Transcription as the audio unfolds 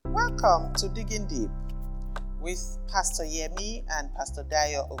Welcome to Digging Deep with Pastor Yemi and Pastor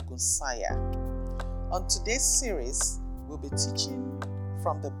Dayo Ogunsanya. On today's series, we'll be teaching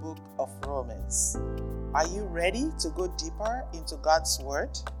from the book of Romans. Are you ready to go deeper into God's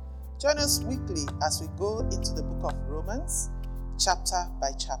Word? Join us weekly as we go into the book of Romans, chapter by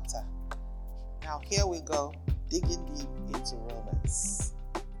chapter. Now here we go, digging deep into Romans.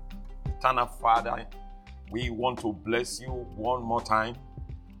 Eternal Father, we want to bless you one more time.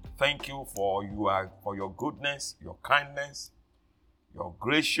 Thank you for your goodness, your kindness, your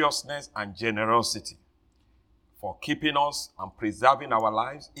graciousness and generosity, for keeping us and preserving our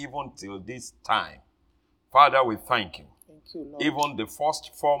lives even till this time. Father, we thank you. Thank you, Lord. Even the first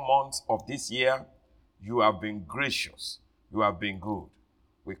 4 months of this year, you have been gracious. You have been good.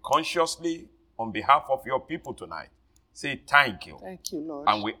 We consciously, on behalf of your people tonight, say thank you. Thank you, Lord.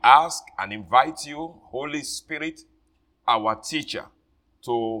 And we ask and invite you, Holy Spirit, our teacher,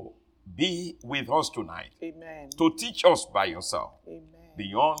 to be with us tonight. Amen. To teach us by yourself. Amen.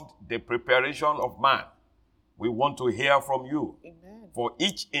 Beyond the preparation of man, we want to hear from you. Amen. For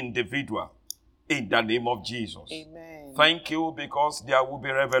each individual, in the name of Jesus. Amen. Thank you, because there will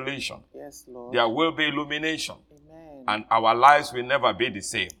be revelation. Yes, Lord. There will be illumination. Amen. And our lives will never be the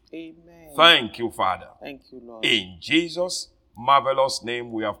same. Amen. Thank you, Father. Thank you, Lord. In Jesus' marvelous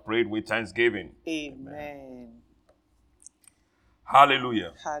name, we have prayed with thanksgiving. Amen.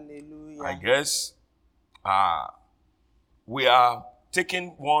 Hallelujah. Hallelujah. I guess we are taking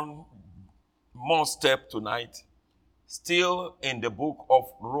one more step tonight, still in the book of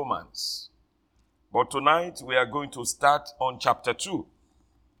Romans. But tonight we are going to start on chapter 2.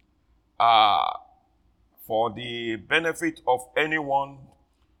 For the benefit of anyone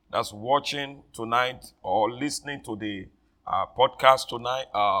that's watching tonight or listening to the podcast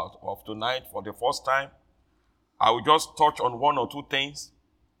tonight for the first time, I will just touch on one or two things.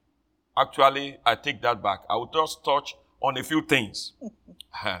 Actually, I take that back. I will just touch on a few things.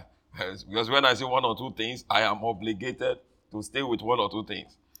 Because when I say one or two things, I am obligated to stay with one or two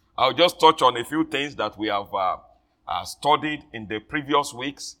things. I'll just touch on a few things that we have studied in the previous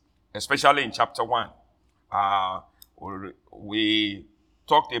weeks, especially in chapter 1. We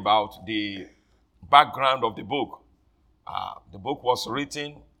talked about the background of the book. The book was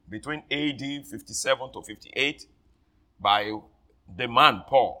written between AD 57 to 58 by the man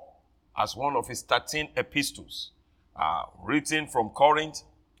Paul as one of his 13 epistles, written from Corinth,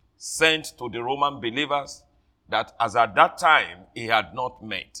 sent to the Roman believers that as at that time he had not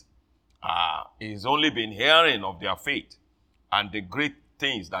met. He's only been hearing of their faith and the great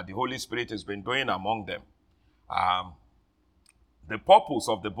things that the Holy Spirit has been doing among them. The purpose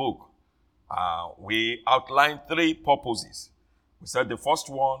of the book, we outlined 3 purposes. We said the first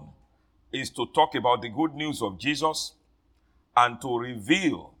one is to talk about the good news of Jesus and to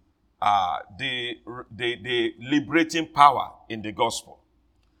reveal the liberating power in the gospel.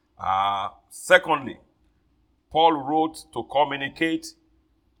 Secondly, Paul wrote to communicate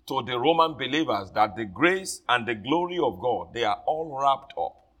to the Roman believers that the grace and the glory of God, they are all wrapped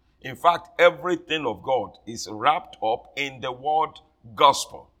up. In fact, everything of God is wrapped up in the word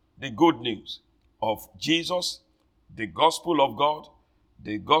gospel, the good news of Jesus, the gospel of God,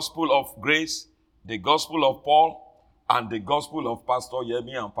 the gospel of grace, the gospel of Paul, and the gospel of Pastor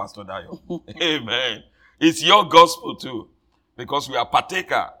Yemi and Pastor Dayo. Amen. It's your gospel too, because we are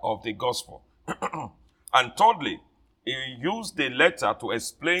partaker of the gospel. And thirdly, he used the letter to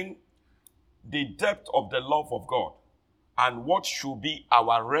explain the depth of the love of God and what should be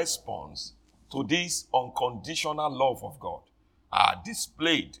our response to this unconditional love of God,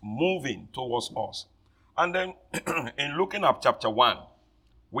 displayed, moving towards us. And then, in looking at chapter 1,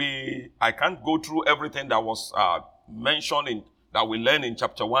 I can't go through everything that was mentioned that we learned in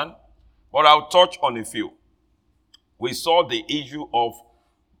chapter 1, but I'll touch on a few. We saw the issue of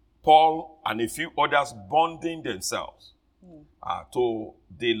Paul and a few others bonding themselves to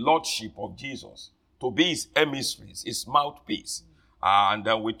the lordship of Jesus, to be his emissaries, his mouthpiece. And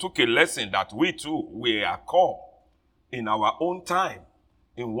we took a lesson that we too, we are called in our own time,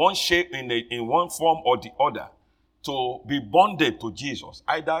 in one shape, in one form or the other, to be bonded to Jesus.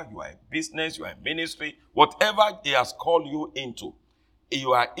 Either you are in business, you are in ministry, whatever he has called you into,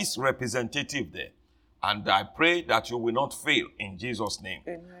 you are his representative there. And I pray that you will not fail in Jesus' name.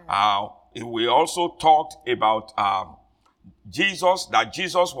 We also talked about Jesus, that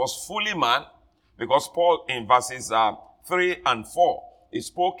Jesus was fully man, because Paul in verses 3 and 4, he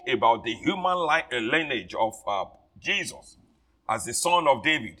spoke about the human lineage of Jesus as the son of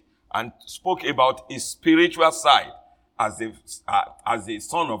David, and spoke about his spiritual side as the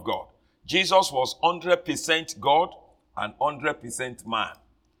son of God. Jesus was 100% God and 100% man.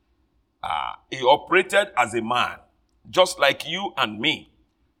 He operated as a man, just like you and me,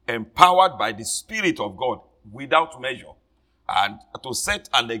 empowered by the Spirit of God without measure, and to set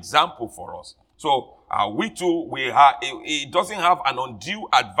an example for us. So we too, he doesn't have an undue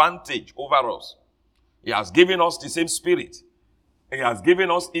advantage over us. He has given us the same Spirit. He has given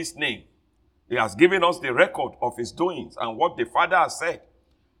us his name. He has given us the record of his doings and what the Father has said.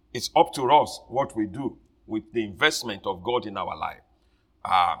 It's up to us what we do with the investment of God in our life.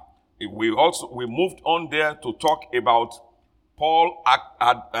 We moved on there to talk about Paul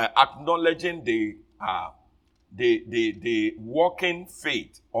acknowledging the working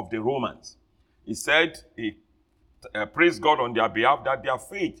faith of the Romans. He said, he praised God on their behalf that their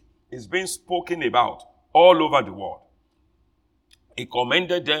faith is being spoken about all over the world. He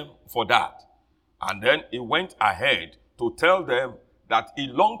commended them for that. And then he went ahead to tell them that he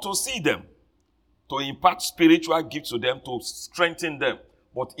longed to see them, to impart spiritual gifts to them, to strengthen them.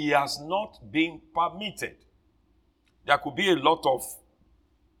 But he has not been permitted. There could be a lot of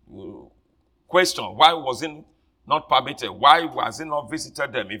question. Why was he not permitted? Why was he not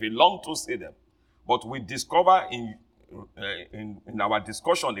visited them if he longed to see them? But we discover in our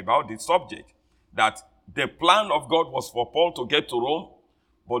discussion about the subject that the plan of God was for Paul to get to Rome,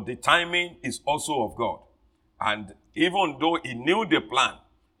 but the timing is also of God. And even though he knew the plan,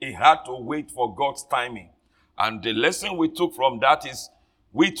 he had to wait for God's timing. And the lesson we took from that is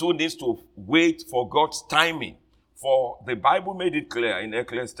we too need to wait for God's timing. For the Bible made it clear in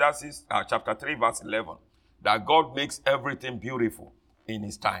Ecclesiastes chapter 3 verse 11 that God makes everything beautiful in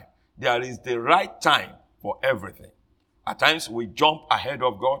his time. There is the right time for everything. At times we jump ahead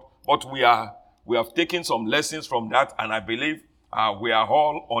of God, but we have taken some lessons from that, and I believe we are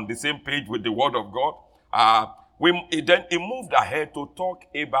all on the same page with the Word of God. Then he moved ahead to talk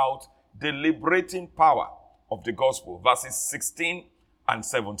about the liberating power of the gospel, verses 16 and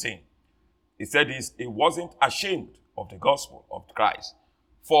 17. He said he wasn't ashamed of the gospel of Christ,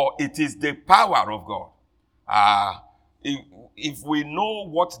 for it is the power of God. If we know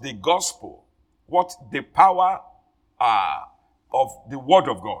what the gospel, what the power of the Word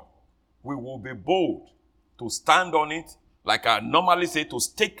of God, we will be bold to stand on it, like I normally say, to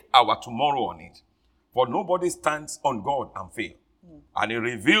stake our tomorrow on it. For nobody stands on God and fail. And he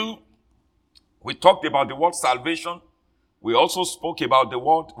revealed, we talked about the word salvation. We also spoke about the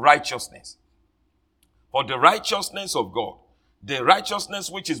word righteousness. For the righteousness of God, the righteousness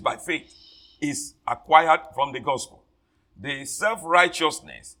which is by faith, is acquired from the gospel. The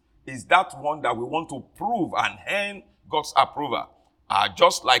self-righteousness is that one that we want to prove and earn God's approval.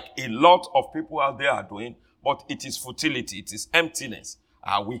 Just like a lot of people out there are doing, but it is futility, it is emptiness.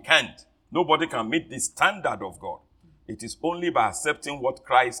 We can't. Nobody can meet the standard of God. It is only by accepting what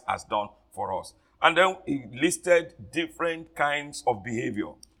Christ has done for us. And then he listed different kinds of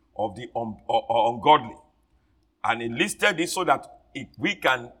behavior of the ungodly. And he listed it so that we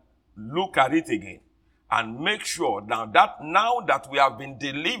can look at it again and make sure now that we have been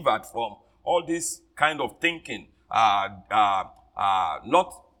delivered from all this kind of thinking, not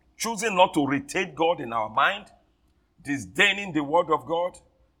choosing not to retain God in our mind, disdaining the word of God,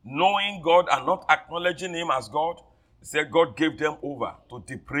 knowing God and not acknowledging him as God. He said God gave them over to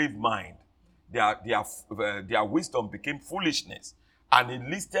depraved mind. Their wisdom became foolishness. And he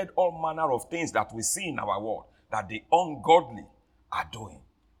listed all manner of things that we see in our world that the ungodly are doing.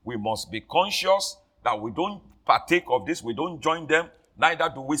 We must be conscious that we don't partake of this, we don't join them, neither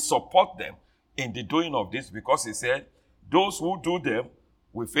do we support them in the doing of this, because he said, those who do them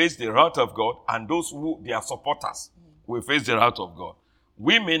will face the wrath of God, and those who they are supporters will face the wrath of God.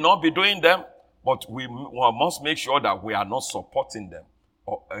 We may not be doing them, but we must make sure that we are not supporting them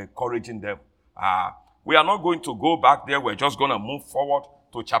or encouraging them. We are not going to go back there. We're just going to move forward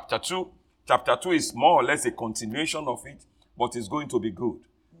to chapter 2. Chapter 2 is more or less a continuation of it, but it's going to be good.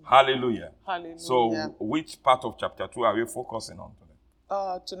 Hallelujah. Hallelujah. So, which part of chapter 2 are we focusing on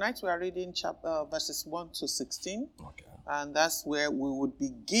today? Tonight we are reading verses 1 to 16. Okay. And that's where we would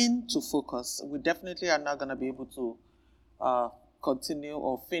begin to focus. We definitely are not going to be able to continue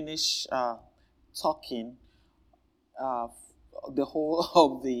or finish talking the whole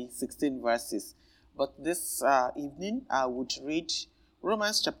of the 16 verses. But this evening I would read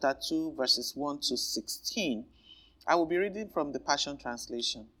Romans chapter 2 verses 1 to 16. I will be reading from the Passion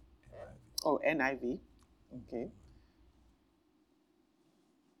Translation. Or NIV. Okay.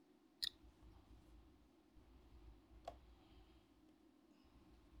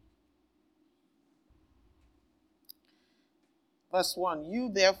 Verse 1,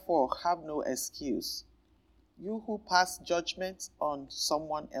 you therefore have no excuse, you who pass judgment on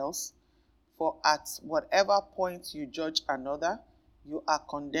someone else, for at whatever point you judge another, you are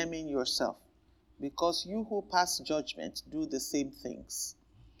condemning yourself, because you who pass judgment do the same things.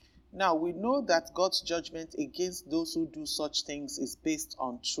 Now we know that God's judgment against those who do such things is based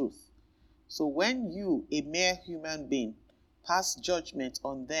on truth. So when you, a mere human being, pass judgment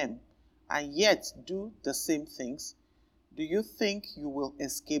on them and yet do the same things, do you think you will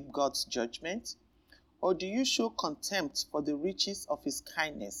escape God's judgment? Or do you show contempt for the riches of his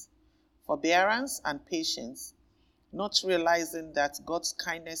kindness, forbearance, and patience, not realizing that God's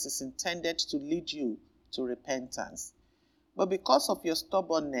kindness is intended to lead you to repentance? But because of your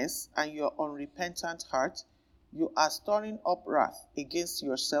stubbornness and your unrepentant heart, you are storing up wrath against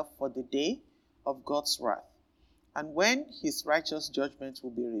yourself for the day of God's wrath, and when his righteous judgment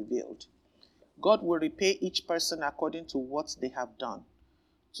will be revealed. God will repay each person according to what they have done.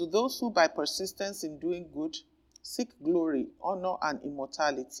 To those who by persistence in doing good seek glory, honor, and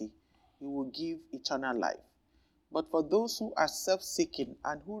immortality, he will give eternal life. But for those who are self-seeking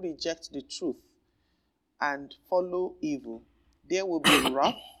and who reject the truth and follow evil, there will be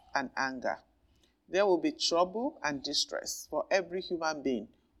wrath and anger. There will be trouble and distress for every human being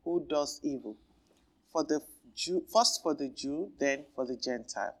who does evil. First for the Jew, then for the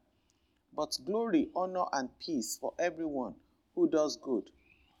Gentile. But glory, honor, and peace for everyone who does good.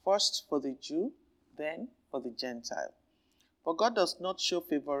 First for the Jew, then for the Gentile. For God does not show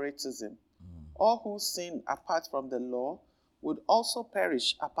favoritism. All who sin apart from the law would also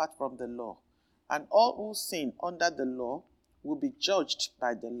perish apart from the law, and all who sin under the law will be judged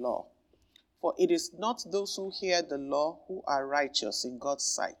by the law. For it is not those who hear the law who are righteous in God's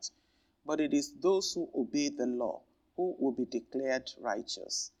sight, but it is those who obey the law who will be declared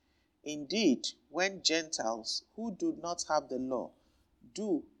righteous. Indeed, when Gentiles who do not have the law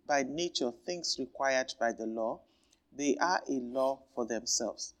do by nature things required by the law, they are a law for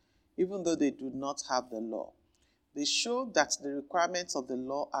themselves, even though they do not have the law. They show that the requirements of the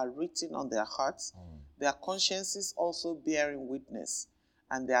law are written on their hearts, their consciences also bearing witness,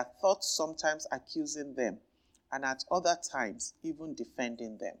 and their thoughts sometimes accusing them, and at other times even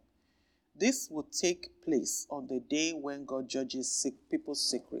defending them. This will take place on the day when God judges people's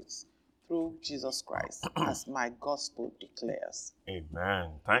secrets through Jesus Christ, as my gospel declares. Amen.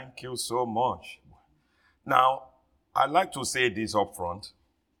 Thank you so much. Now, I'd like to say this up front.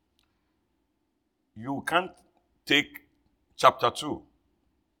 You can't take chapter 2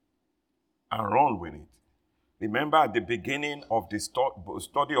 and run with it. Remember at the beginning of the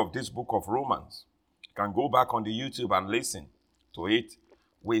study of this book of Romans, you can go back on the YouTube and listen to it.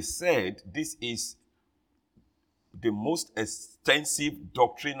 We said this is the most extensive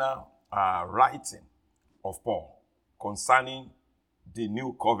doctrinal writing of Paul concerning the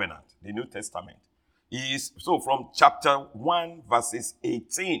new covenant, the New Testament. So from chapter 1, verses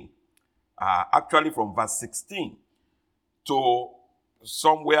 18, actually from verse 16 to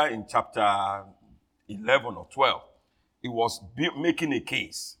somewhere in chapter 11 or 12, he was making a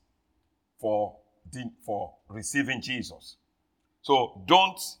case for receiving Jesus. So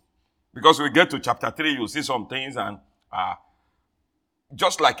because we get to chapter 3, you'll see some things, and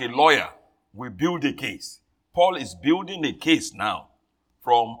just like a lawyer, we build a case. Paul is building a case now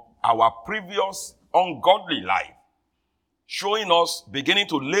from our previous ungodly life, showing us, beginning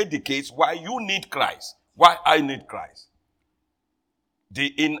to lay the case why you need Christ, why I need Christ.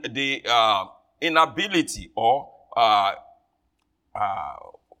 The inability, or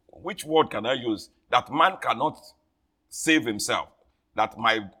which word can I use? That man cannot save himself, that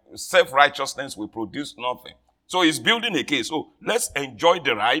my self-righteousness will produce nothing. So he's building a case. So let's enjoy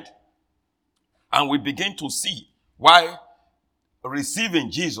the ride, and we begin to see why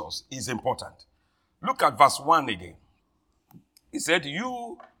receiving Jesus is important. Look at verse 1 again. He said,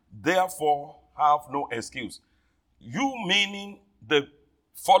 you therefore have no excuse. You meaning the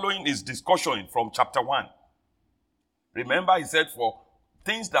following is discussion from chapter 1. Remember, he said, for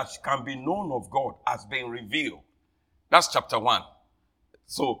things that can be known of God has been revealed. That's chapter 1.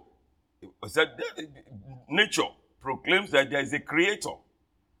 So, he said, nature proclaims that there is a creator.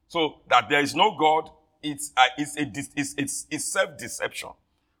 So, that there is no God, it's self-deception.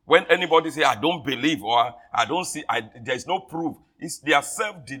 When anybody say, I don't believe, or I don't see, there's no proof, they are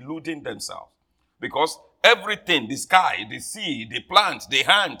self-deluding themselves. Because everything, the sky, the sea, the plants, the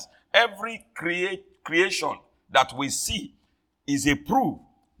hands, every creation that we see is a proof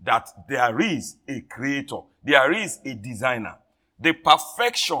that there is a creator. There is a designer. The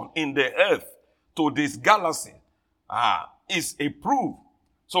perfection in the earth to this galaxy is a proof.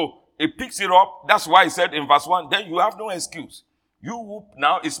 So it picks it up. That's why he said in verse 1, then you have no excuse. You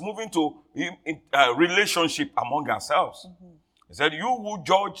now is moving to relationship among ourselves. Mm-hmm. He said, you will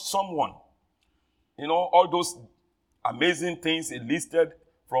judge someone. You know, all those amazing things he listed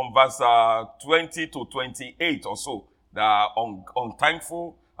from verse 20 to 28 or so. The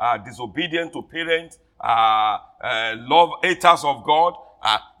unthankful, disobedient to parents, love haters of God.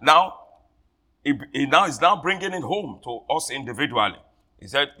 Now, he is now bringing it home to us individually. He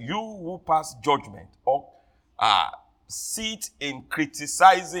said, you who pass judgment or sit in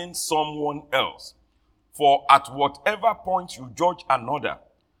criticizing someone else, for at whatever point you judge another,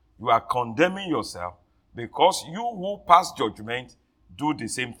 you are condemning yourself, because you who pass judgment do the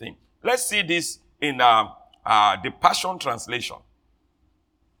same thing. Let's see this in the Passion Translation.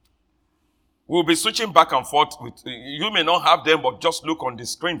 We'll be switching back and forth. You may not have them, but just look on the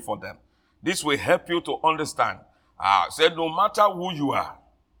screen for them. This will help you to understand. Said, no matter who you are,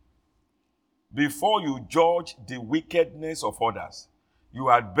 before you judge the wickedness of others, you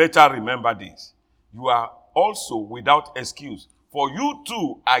had better remember this. You are also without excuse, for you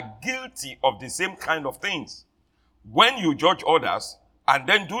too are guilty of the same kind of things. When you judge others and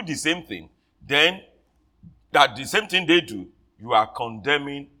then do the same thing, then that the same thing they do, you are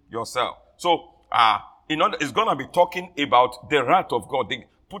condemning yourself. So, it's going to be talking about the wrath of God,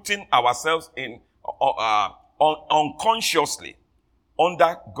 putting ourselves in unconsciously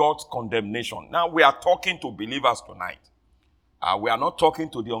under God's condemnation. Now, we are talking to believers tonight. We are not talking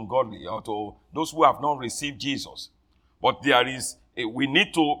to the ungodly or to those who have not received Jesus. But we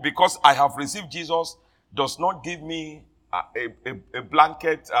need to, because I have received Jesus, does not give me a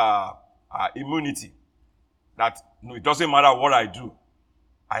blanket immunity. That it doesn't matter what I do.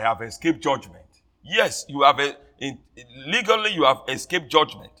 I have escaped judgment. Yes, legally you have escaped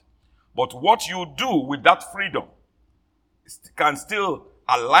judgment. But what you do with that freedom can still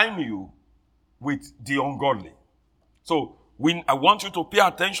align you with the ungodly. So I want you to pay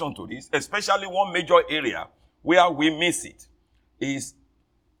attention to this, especially one major area where we miss it is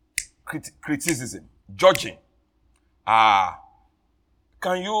criticism, judging. I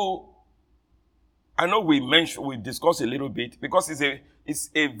know we discussed a little bit because it's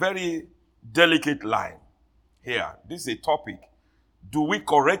a very delicate line here. This is a topic. Do we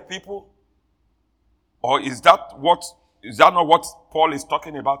correct people? Or is that not what Paul is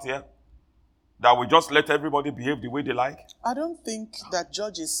talking about here? That we just let everybody behave the way they like? I don't think that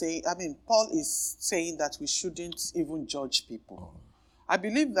Paul is saying that we shouldn't even judge people. I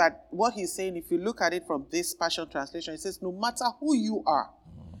believe that what he's saying, if you look at it from this Passion Translation, it says, no matter who you are,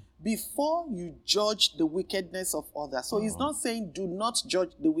 before you judge the wickedness of others. So he's not saying do not judge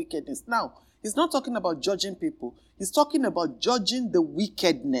the wickedness. Now, he's not talking about judging people. He's talking about judging the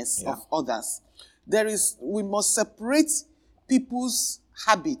wickedness of others. We must separate people's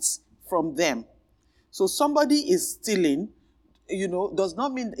habits from them. So somebody is stealing, does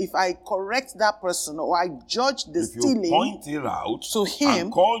not mean if I correct that person or I judge the stealing. If you point it out to him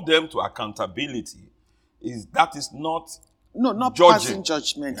and call them to accountability, that is not not judging. Passing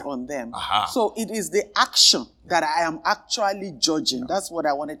judgment on them. So it is the action that I am actually judging. That's what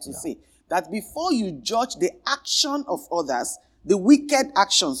I wanted to say. That before you judge the action of others, the wicked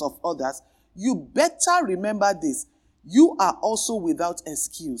actions of others, you better remember this. You are also without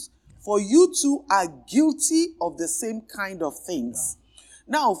excuse. For you too are guilty of the same kind of things.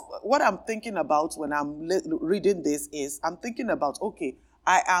 Now, what I'm thinking about when I'm reading this is, I'm thinking about, okay,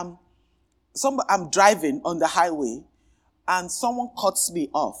 I'm driving on the highway and someone cuts me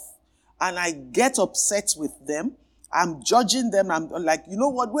off and I get upset with them. I'm judging them. I'm like, you know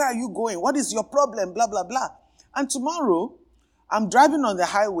what? Where are you going? What is your problem? Blah, blah, blah. And tomorrow, I'm driving on the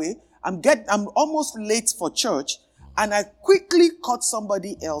highway. I'm almost late for church. And I quickly cut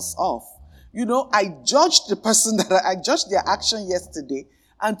somebody else off. I judged the person I judged their action yesterday.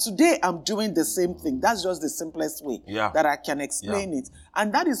 And today I'm doing the same thing. That's just the simplest way that I can explain it.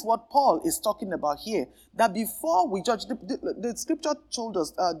 And that is what Paul is talking about here. That before we judge, the scripture told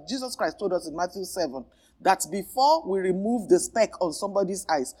us, Jesus Christ told us in Matthew 7, that before we remove the speck on somebody's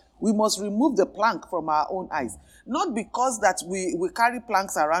eyes, we must remove the plank from our own eyes. Not because that we carry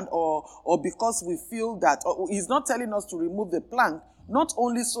planks around or because we feel that, he's not telling us to remove the plank, not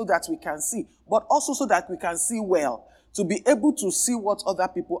only so that we can see, but also so that we can see well, to be able to see what other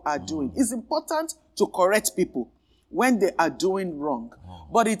people are doing. It's important to correct people when they are doing wrong.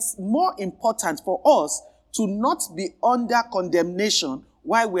 But it's more important for us to not be under condemnation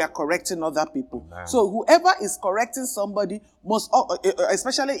while we are correcting other people. Amen. So whoever is correcting somebody must,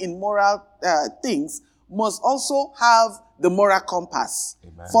 especially in moral things, must also have the moral compass.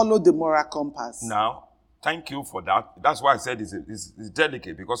 Amen. Follow the moral compass. Now, thank you for that. That's why I said it's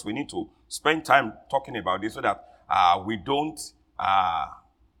delicate, because we need to spend time talking about this so that we don't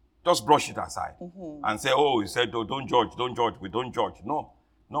just brush it aside and say, he said, don't judge, we don't judge.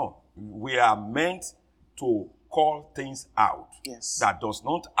 No. We are meant to call things out Yes. that does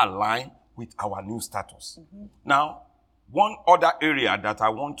not align with our new status. Now, one other area that I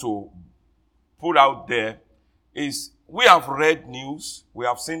want to put out there is we have read news, we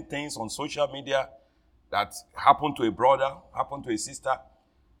have seen things on social media that happened to a brother, happened to a sister,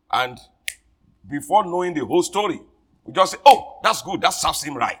 and before knowing the whole story, we just say, oh, that's good, that serves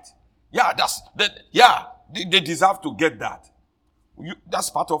him right. Yeah, they deserve to get that. That's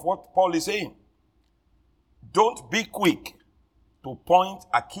part of what Paul is saying. Don't be quick to point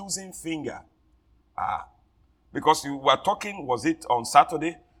accusing finger. Because you were talking, was it on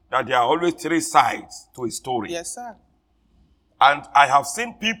Saturday, that there are always 3 sides to a story. Yes, sir. And I have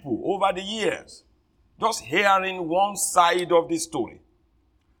seen people over the years just hearing one side of the story.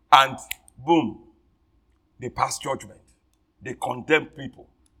 And boom, they pass judgment. They condemn people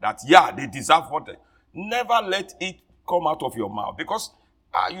that, they deserve what they... Never let it come out of your mouth, because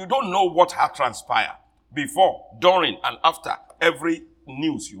you don't know what has transpired before, during, and after every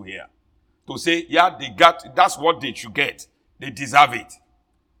news you hear. To say, that's what they should get. They deserve it.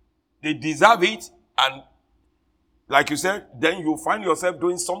 They deserve it, and like you said, then you find yourself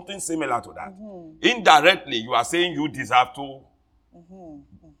doing something similar to that. Indirectly, you are saying you deserve to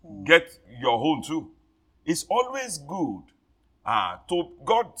get your own too. It's always good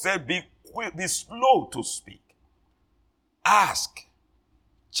God said, be slow to speak. Ask.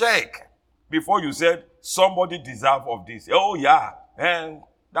 Check. Before you said, somebody deserve of this. Oh yeah. And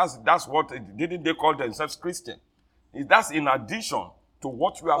that's what, didn't they call themselves Christian? That's in addition to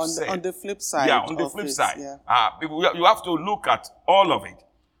what you have said. On the flip side. Yeah, on the flip side. Yeah. You have to look at all of it.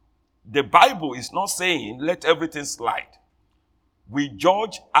 The Bible is not saying, let everything slide. We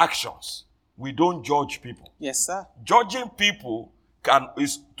judge actions. We don't judge people. Yes, sir. Judging people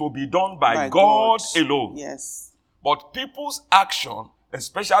is to be done by God alone. Yes. But people's action,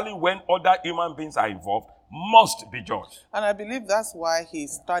 especially when other human beings are involved, must be judged. And I believe that's why he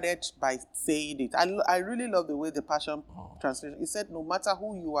started by saying it. I really love the way the Passion Translation, he said, no matter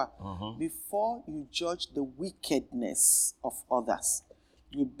who you are, before you judge the wickedness of others,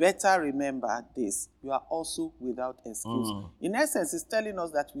 you better remember this. You are also without excuse. In essence, it's telling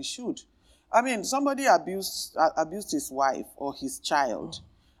us that we should. I mean, somebody abused his wife or his child,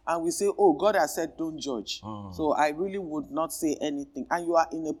 and we say, oh, God has said don't judge. So I really would not say anything. And you are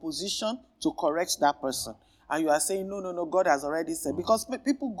in a position to correct that person. And you are saying, no, God has already said. Because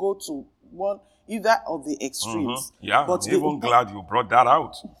people go to either of the extremes. Yeah, but I'm even glad you brought that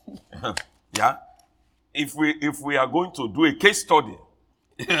out. Yeah. If we are going to do a case study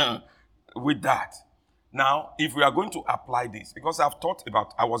with that, now, if we are going to apply this, because I've thought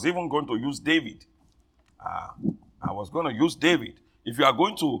about, I was even going to use David. I was going to use David. If you are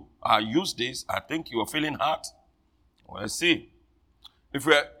going to use this, I think you are feeling hurt. Well, let's see. If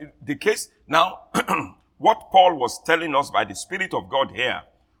we are, the case, now, what Paul was telling us by the Spirit of God here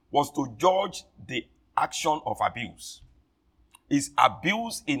was to judge the action of abuse. Is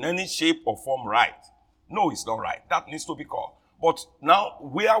abuse in any shape or form right? No, it's not right. That needs to be called. But now,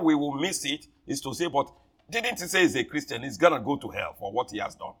 where we will miss it is to say, but didn't he say he's a Christian? He's going to go to hell for what he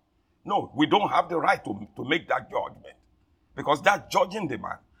has done. No, we don't have the right to make that judgment. Because that's judging the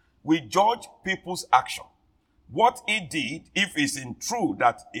man. We judge people's action. What he did, if it's in true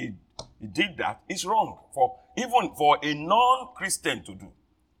that he did that, is wrong. Even for a non-Christian to do.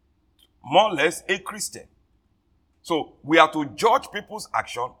 More or less a Christian. So we are to judge people's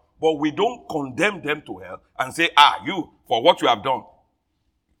action, but we don't condemn them to hell and say, you, for what you have done,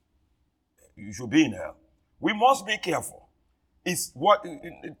 you should be in hell. We must be careful.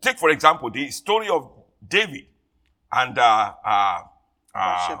 Take, for example, the story of David and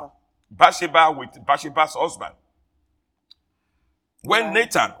Bathsheba with Bathsheba's husband. When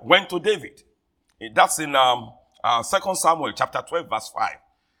Nathan went to David, that's in 2 Samuel chapter 12, verse 5.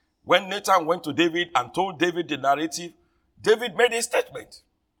 When Nathan went to David and told David the narrative, David made a statement.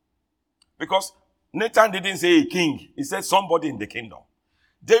 Because Nathan didn't say a king, he said somebody in the kingdom.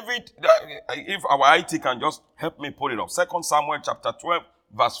 David, if our IT can just help me put it up. 2 Samuel chapter 12,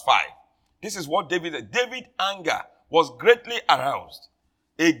 verse 5. This is what David said. David's anger was greatly aroused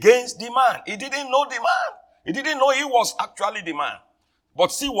against the man. He didn't know the man. He didn't know he was actually the man.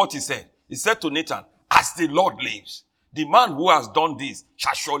 But see what he said. He said to Nathan, as the Lord lives, the man who has done this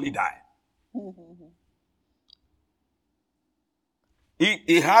shall surely die.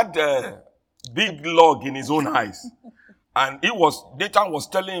 He had a big log in his own eyes. And Nathan was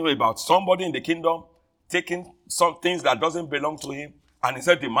telling him about somebody in the kingdom taking some things that doesn't belong to him. And he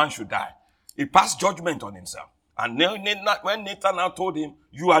said the man should die. He passed judgment on himself. And when Nathan now told him,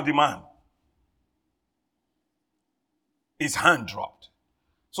 you are the man, his hand dropped.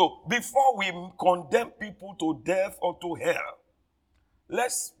 So before we condemn people to death or to hell,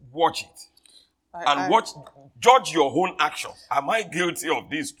 let's watch it. Judge your own actions. Am I guilty of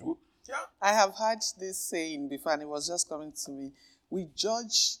this too? Yeah. I have heard this saying before, and it was just coming to me. We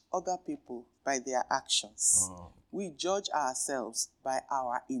judge other people by their actions. We judge ourselves by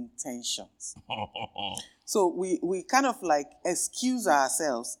our intentions. So we kind of like excuse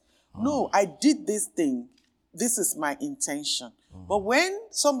ourselves. No, I did this thing. This is my intention. But when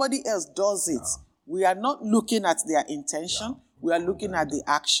somebody else does it, we are not looking at their intention. We are looking at the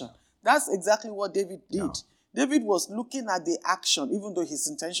action. That's exactly what David did. David was looking at the action, even though his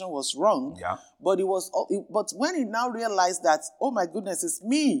intention was wrong. But but when he now realized that, oh my goodness, it's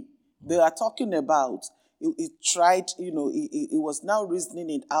me they are talking about, he tried, he was now reasoning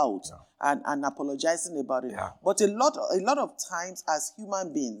it out and apologizing about it. But a lot of times as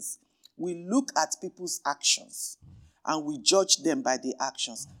human beings, we look at people's actions and we judge them by the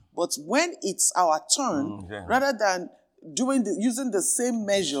actions. But when it's our turn, rather than using the same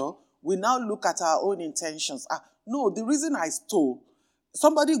measure, we now look at our own intentions. No, the reason I stole,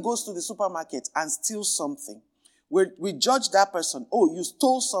 somebody goes to the supermarket and steals something. We judge that person. Oh, you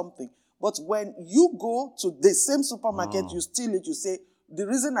stole something. But when you go to the same supermarket, you steal it, you say, the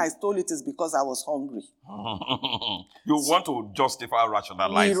reason I stole it is because I was hungry. You want to justify,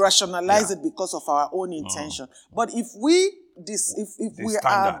 rationalize. We rationalize it because of our own intention. But if we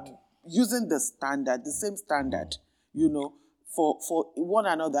are using the same standard, for one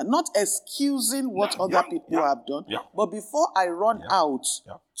another, not excusing what other people have done, but before I run out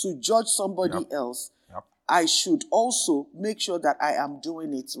to judge somebody else, I should also make sure that I am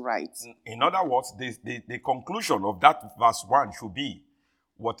doing it right. In other words, the conclusion of that verse 1 should be,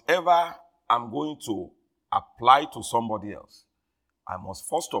 whatever I'm going to apply to somebody else, I must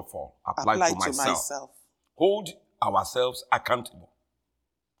first of all apply to myself. Hold ourselves accountable.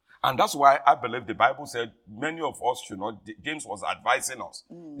 And that's why I believe the Bible said many of us should not, James was advising us.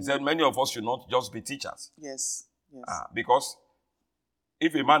 He said many of us should not just be teachers. Yes. Because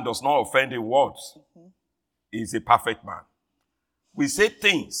if a man does not offend in words, he is a perfect man. We say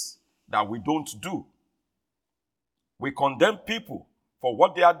things that we don't do. We condemn people for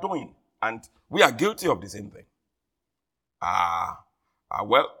what they are doing, and we are guilty of the same thing.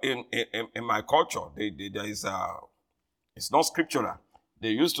 Well, in my culture, there is it's not scriptural. They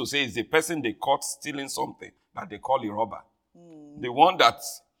used to say it's the person they caught stealing something that they call a robber. The one that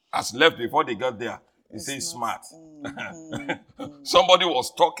has left before they got there, they say smart. Somebody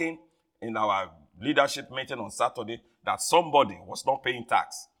was talking in our leadership meeting on Saturday that somebody was not paying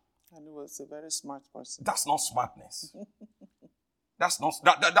tax. And he was a very smart person. That's not smartness.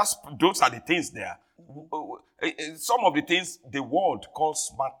 Those are the things there. Some of the things the world calls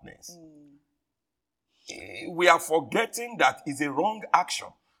smartness. We are forgetting that it's a wrong action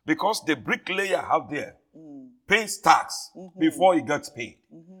because the bricklayer out there pays tax before he gets paid.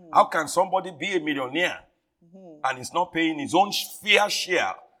 How can somebody be a millionaire and is not paying his own fair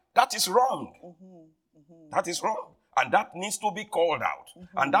share? That is wrong. That is wrong. And that needs to be called out.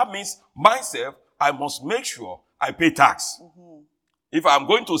 And that means myself, I must make sure I pay tax. If I'm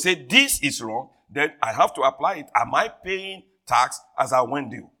going to say this is wrong, then I have to apply it. Am I paying tax as I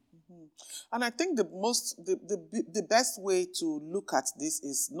went due? And I think the best way to look at this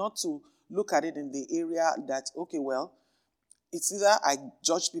is not to look at it in the area that, okay, well, it's either I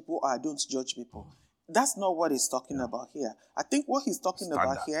judge people or I don't judge people. That's not what he's talking about here. I think what he's talking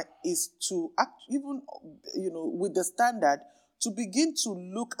about here is to act, even, with the standard, to begin to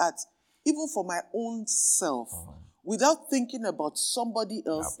look at, even for my own self, without thinking about somebody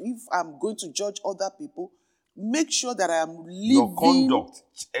else. If I'm going to judge other people, make sure that I am living your conduct.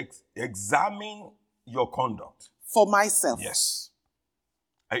 Examine your conduct for myself. Yes.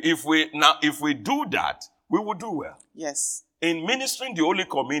 If we do that, we will do well. Yes. In ministering the Holy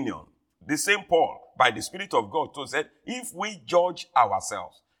Communion, the same Paul, by the Spirit of God, said, if we judge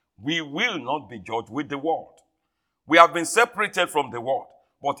ourselves, we will not be judged with the world. We have been separated from the world,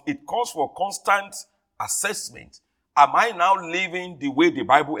 but it calls for constant assessment. Am I now living the way the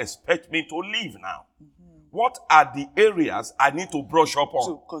Bible expects me to live now? What are the areas I need to brush up on?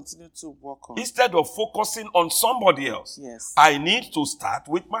 To continue to work on. Instead of focusing on somebody else, yes, I need to start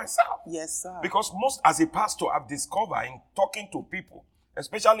with myself. Yes, sir. Because as a pastor, I've discovered in talking to people,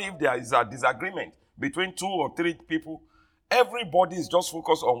 especially if there is a disagreement between 2 or 3 people, everybody is just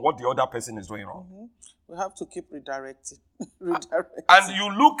focused on what the other person is doing wrong. We have to keep redirecting. And you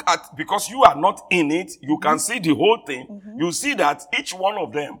look at, because you are not in it, you can see the whole thing. You see that each one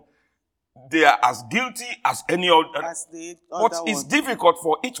of them, they are as guilty as any other. But it's difficult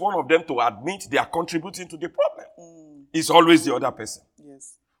for each one of them to admit they are contributing to the problem. It's always the other person.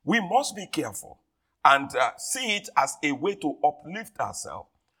 Yes. We must be careful and see it as a way to uplift ourselves.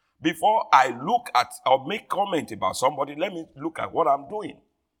 Before I look at or make comment about somebody, let me look at what I'm doing.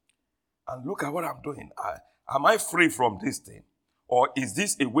 And look at what I'm doing. Am I free from this thing? Or is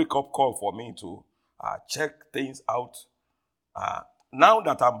this a wake-up call for me to check things out? Now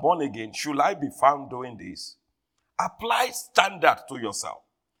that I'm born again, should I be found doing this? Apply standard to yourself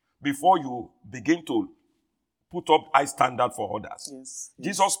before you begin to put up high standard for others. Yes.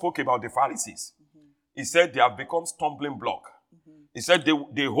 Jesus spoke about the Pharisees. He said they have become stumbling block. He said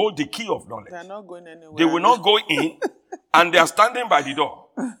they hold the key of knowledge. They are not going anywhere. They will not go in, and they are standing by the door.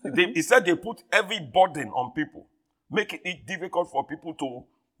 He said they put heavy burden on people, making it difficult for people to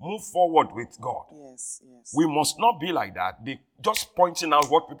move forward with God. Yes, yes. We must not be like that. They just pointing out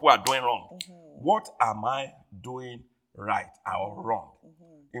what people are doing wrong. What am I doing right or wrong?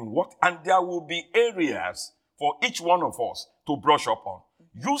 In what? And there will be areas for each one of us to brush up on.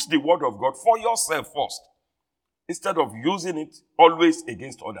 Use the word of God for yourself first, instead of using it always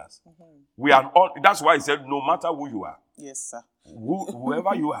against others. We are all, that's why he said, no matter who you are. Yes, sir.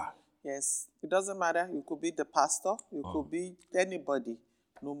 Whoever you are. Yes. It doesn't matter. You could be the pastor. You could be anybody.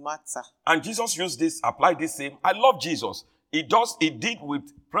 No matter. And Jesus used this, applied this same. I love Jesus. He did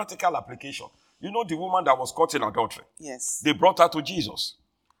with practical application. You know the woman that was caught in adultery? Yes. They brought her to Jesus.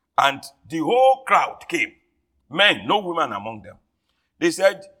 And the whole crowd came. Men, no women among them. They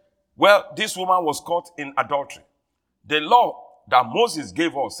said, well, this woman was caught in adultery. The law that Moses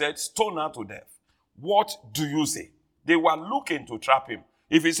gave us said, stone her to death. What do you say? They were looking to trap him.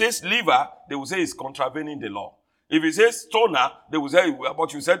 If he says leave her, they will say he's contravening the law. If he says stone her, they will say,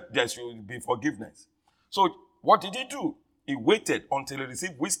 but you said there should be forgiveness. So what did he do? He waited until he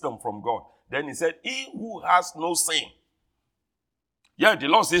received wisdom from God. Then he said, he who has no sin. Yeah, the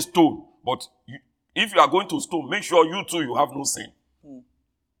law says stone, but if you are going to stone, make sure you too, you have no sin.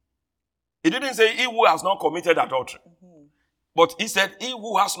 He didn't say he who has not committed adultery. But he said he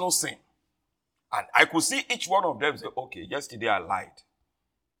who has no sin. And I could see each one of them say, okay, yesterday I lied.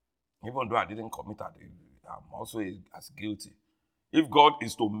 Even though I didn't commit adultery, I'm also as guilty. If God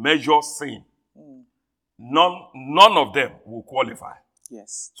is to measure sin, none of them will qualify.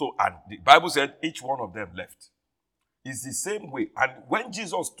 Yes. So, and the Bible said each one of them left. It's the same way. And when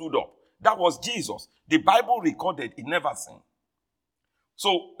Jesus stood up, that was Jesus. The Bible recorded he never sinned.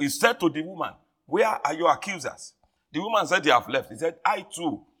 So he said to the woman, where are your accusers? The woman said they have left. He said, I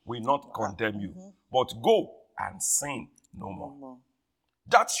too will not condemn you, but go and sin no more.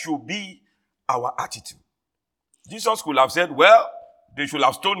 That should be our attitude. Jesus could have said, well, they should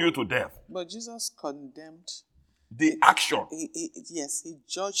have stoned you to death. But Jesus condemned the action. Yes, he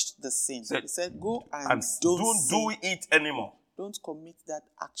judged the sin. He said, go and don't do it anymore. Don't commit that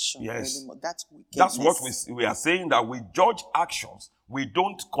action anymore. That's what we are saying, that we judge actions. We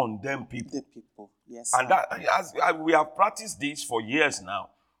don't condemn people. The people, yes. And that, as we have practiced this for years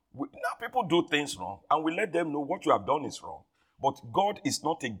now. Now people do things wrong, and we let them know what you have done is wrong. But God is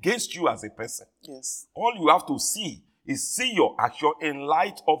not against you as a person. Yes. All you have to see your action in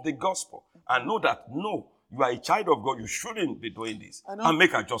light of the gospel. And know that, no, you are a child of God. You shouldn't be doing this. And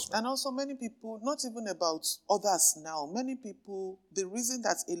make adjustments. And also many people, not even about others now, many people, the reason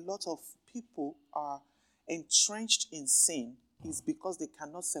that a lot of people are entrenched in sin is because they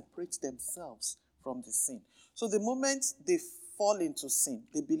cannot separate themselves from the sin. So the moment they fall into sin,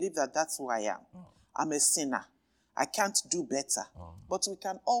 they believe that that's who I am. I'm a sinner. I can't do better. But we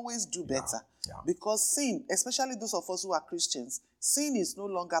can always do better. Yeah. Because sin, especially those of us who are Christians, sin is no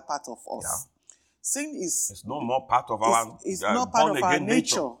longer part of us. Yeah. Sin is... It's no more part of our it's not part of our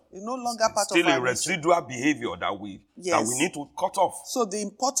nature. It's no longer part of our nature. It's still a residual behavior that we need to cut off. So the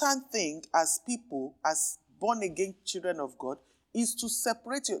important thing as people, as born-again children of God, is to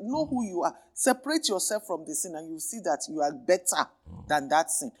separate you. Know who you are. Separate yourself from the sin, and you see that you are better than that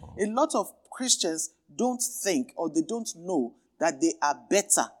sin. A lot of Christians don't think, or they don't know that they are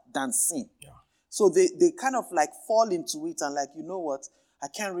better than sin. Yeah. So they kind of like fall into it and like, you know what? I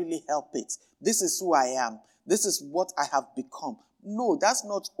can't really help it. This is who I am. This is what I have become. No, that's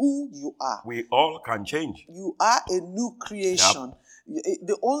not who you are. We all can change. You are a new creation. Yep.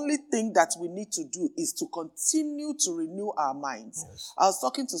 The only thing that we need to do is to continue to renew our minds. Yes. I was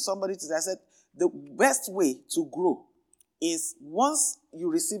talking to somebody today. I said, the best way to grow is once you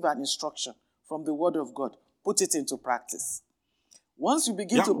receive an instruction from the Word of God, put it into practice. Once you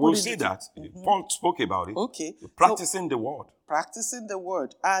begin to put we'll it see that. Paul spoke about it. Okay. Practicing the Word. Practicing the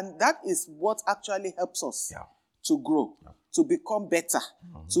Word. And that is what actually helps us to grow, to become better,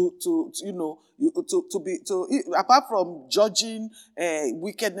 apart from judging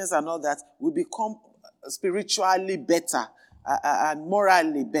wickedness and all that, we become spiritually better and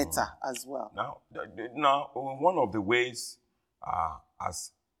morally better as well. Now, one of the ways,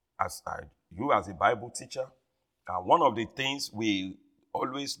 you as a Bible teacher, one of the things we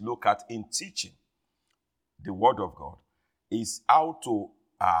always look at in teaching the Word of God is how to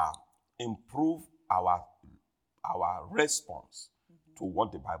improve our response to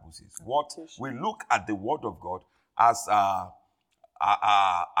what the Bible says. What we look at the Word of God as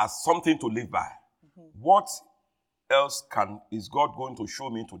something to live by. What else is God going to show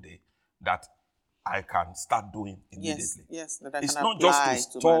me today that I can start doing immediately? Yes, that I it's can not apply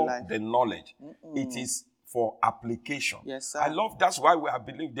just to to my store life. the knowledge. It is for application. Yes, sir. I love, that's why I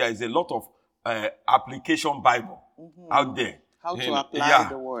believe there is a lot of application Bible out there. How to apply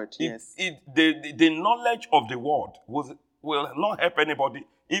the word, The knowledge of the word will not help anybody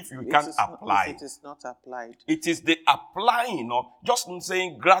if you can't apply it. If it is not applied. It is the applying of just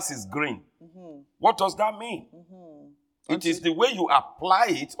saying grass is green. What does that mean? It is the way you apply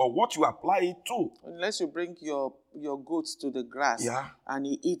it or what you apply it to. Unless you bring your goats to the grass and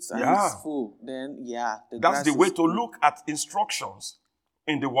he eats and he's full, then that's the way to look at instructions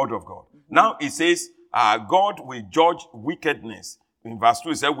in the Word of God. Now it says, God will judge wickedness. In verse 2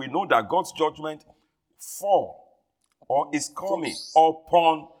 it says, we know that God's judgment is coming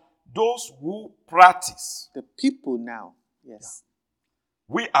upon those who practice. The people now, yes.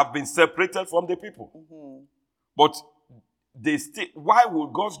 We have been separated from the people. But why will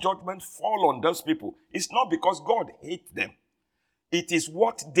God's judgment fall on those people? It's not because God hates them. It is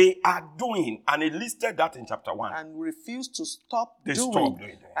what they are doing. And he listed that in chapter 1. And refuse to stop doing. Stop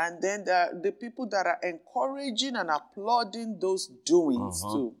doing that. And then the people that are encouraging and applauding those doings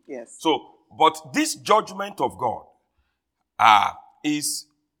too. Yes. So, but this judgment of God is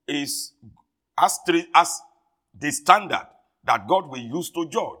as the standard that God will use to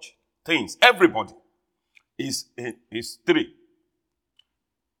judge things. Everybody is 3.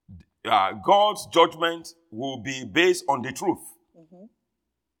 God's judgment will be based on the truth.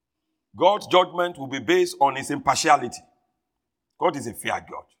 God's judgment will be based on his impartiality. God is a fair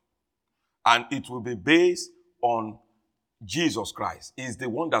judge. And it will be based on Jesus Christ. He's the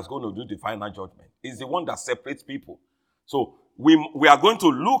one that's going to do the final judgment. He's the one that separates people. So we are going to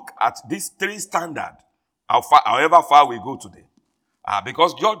look at these 3 standards, however far we go today.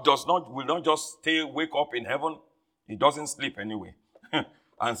 Because God will not just wake up in heaven. He doesn't sleep anyway.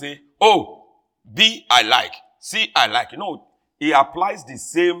 And say, oh, B, I like. C, I like. He applies the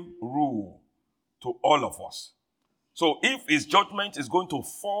same rule to all of us. So if his judgment is going to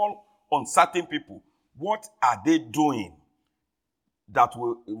fall on certain people, what are they doing that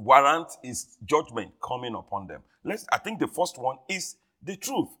will warrant his judgment coming upon them? I think the first one is the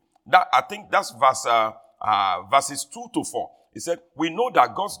truth. I think that's verses 2 to 4. He said, we know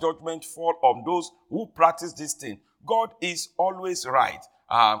that God's judgment fall on those who practice this thing. God is always right.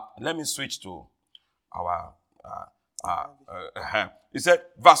 Let me switch to our... he said,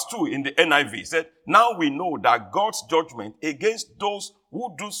 verse 2 in the NIV, he said, now we know that God's judgment against those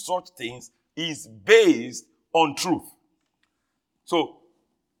who do such things is based on truth. So,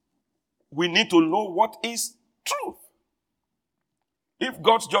 we need to know what is truth. If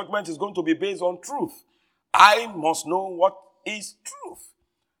God's judgment is going to be based on truth, I must know what is truth.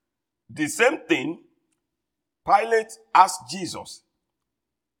 The same thing Pilate asked Jesus.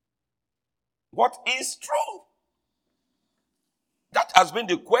 What is truth? That has been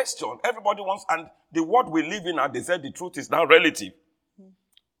the question. Everybody wants, and the world we live in, and they said the truth is now relative.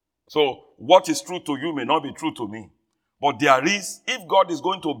 So, what is true to you may not be true to me. But there is, if God is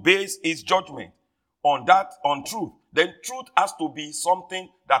going to base his judgment on truth, then truth has to be something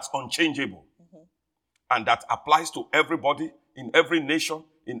that's unchangeable. And that applies to everybody, in every nation,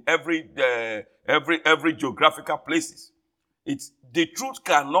 in every geographical places. The truth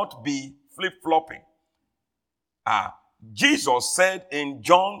cannot be flip-flopping. Jesus said in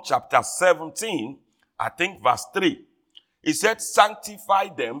John chapter 17, I think verse 3, he said, sanctify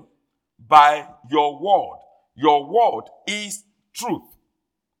them by your word. Your word is truth.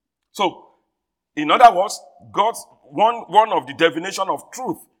 So, in other words, God's one of the definition of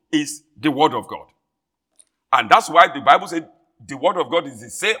truth is the word of God. And that's why the Bible said the word of God is the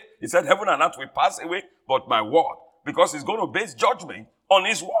same. It said heaven and earth will pass away, but my word. Because he's going to base judgment on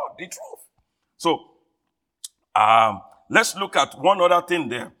his word, the truth. So, let's look at one other thing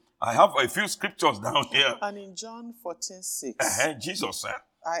there. I have a few scriptures down here. And in John 14:6, Jesus said,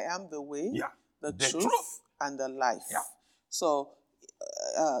 I am the way, the truth, and the life. Yeah. So,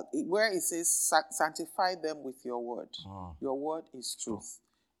 where it says, sanctify them with your word. Your word is truth.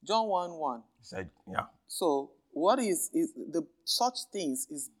 John 1:1. He said, So, what is the such things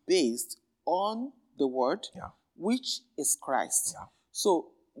is based on the word, which is Christ. Yeah. So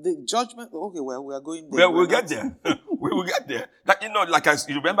the judgment, okay, well, we are going there. Well, we'll get there. We will get there. That,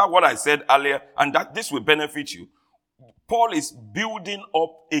 you remember what I said earlier, and that this will benefit you. Paul is building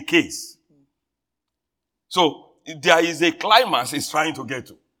up a case. So there is a climax he's trying to get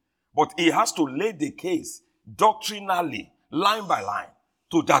to. But he has to lay the case doctrinally, line by line,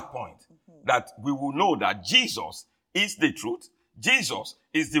 to that point. That we will know that Jesus is the truth. Jesus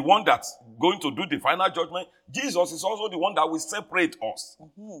is the one that's going to do the final judgment. Jesus is also the one that will separate us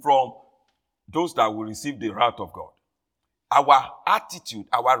from those that will receive the wrath of God. Our attitude,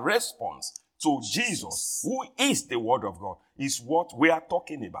 our response to Jesus, who is the Word of God, is what we are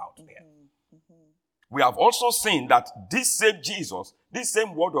talking about here. We have also seen that this same Jesus, this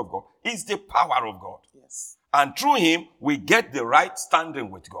same Word of God, is the power of God. Yes. And through him, we get the right standing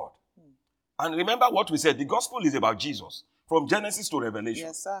with God. And remember what we said, the gospel is about Jesus, from Genesis to Revelation.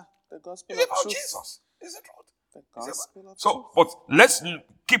 Yes, sir. The gospel It's of about truth. Jesus. It's the truth. The gospel of So, truth. but let's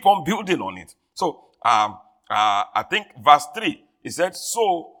keep on building on it. So, I think verse 3, it said,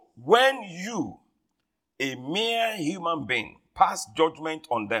 so when you, a mere human being, pass judgment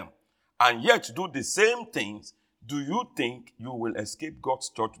on them, and yet do the same things, do you think you will escape God's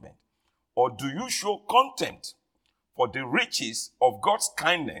judgment? Or do you show contempt for the riches of God's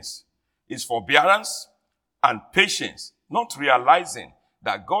kindness, his forbearance and patience, not realizing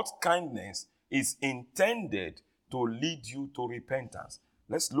that God's kindness is intended to lead you to repentance?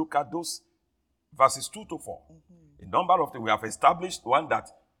 Let's look at those verses 2 to 4. A number of things. We have established one, that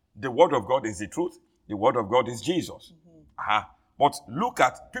the Word of God is the truth. The Word of God is Jesus. But look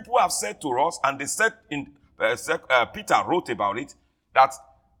at, people have said to us, and they said in Peter wrote about it, that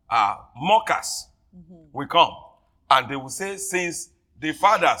mockers will come. And they will say, since the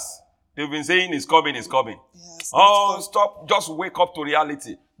fathers, they've been saying it's coming, it's coming. Yes, Stop, just wake up to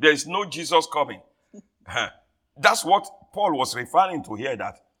reality. There is no Jesus coming. That's what Paul was referring to here,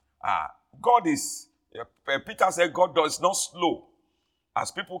 that God is, Peter said God is not slow,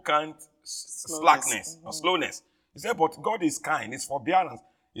 as people can't slackness or slowness. He said, but God is kind, it's forbearance.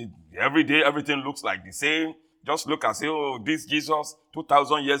 Every day, everything looks like the same. Just look and say, oh, this Jesus,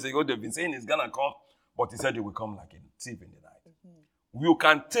 2,000 years ago, they've been saying he's going to come. But he said he will come like a thief in the night. You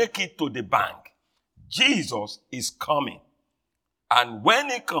can take it to the bank. Jesus is coming. And when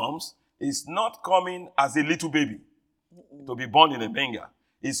he comes, he's not coming as a little baby to be born in a manger.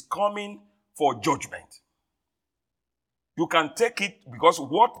 He's coming for judgment. You can take it because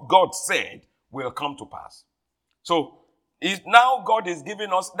what God said will come to pass. So, now God is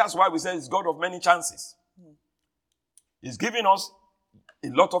giving us, that's why we say it's God of many chances. He's giving us a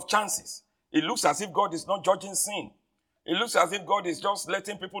lot of chances. It looks as if God is not judging sin. It looks as if God is just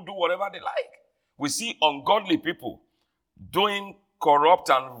letting people do whatever they like. We see ungodly people doing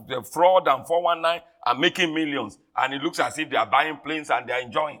corrupt and fraud and 419 and making millions. And it looks as if they are buying planes and they are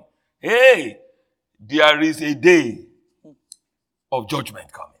enjoying. Hey, there is a day of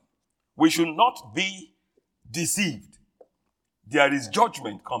judgment coming. We should not be deceived. There is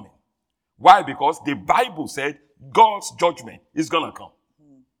judgment coming. Why? Because the Bible said God's judgment is going to come.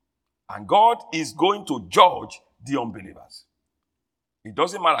 And God is going to judge the unbelievers. It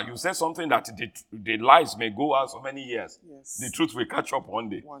doesn't matter. You say something that the lies may go out so many years. Yes. The truth will catch up one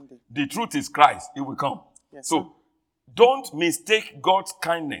day. One day. The truth is Christ. It will come. Yes, So sir. don't mistake God's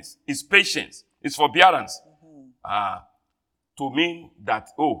kindness, his patience, his forbearance to mean that,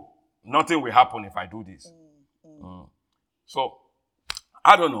 oh, nothing will happen if I do this. So,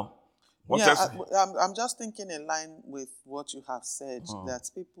 I don't know. What else? I'm just thinking in line with what you have said, that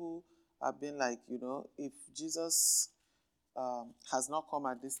people have been like, if Jesus has not come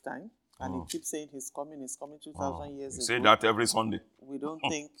at this time, and he keeps saying he's coming 2,000 years ago. Say that every Sunday. We don't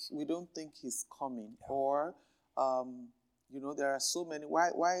think he's coming, or there are so many.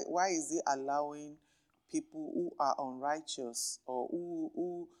 Why is he allowing people who are unrighteous or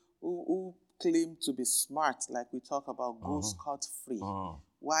who claim to be smart, like we talk about, go scot-free?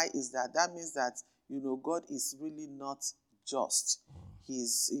 Why is that? That means that God is really not just.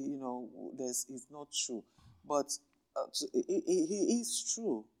 He's he's not true, but he is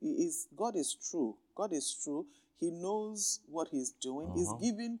true. God is true. God is true. He knows what he's doing. He's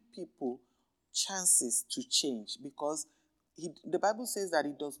giving people chances to change, because the Bible says that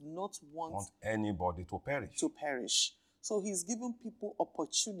he does not want anybody to perish. So he's giving people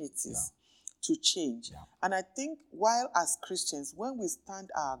opportunities to change. And I think while as Christians, when we stand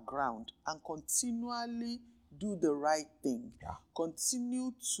our ground and continually do the right thing,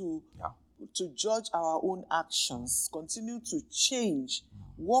 continue to judge our own actions, continue to change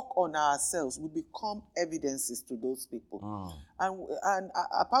work on ourselves, we become evidences to those people. And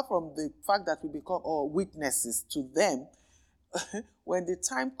apart from the fact that we become witnesses to them, when the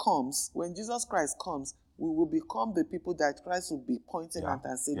time comes, when Jesus Christ comes, we will become the people that Christ will be pointing at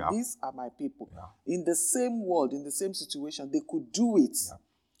and say, these are my people. In the same world, in the same situation, they could do it.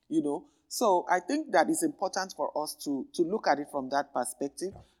 You know, so I think that it's important for us to look at it from that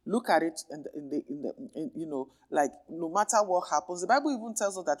perspective. Look at it in you know, like no matter what happens. The Bible even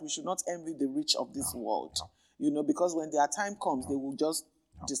tells us that we should not envy the rich of this world. You know, because when their time comes, they will just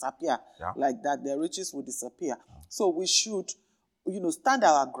disappear like that. Their riches will disappear. So we should, you know, stand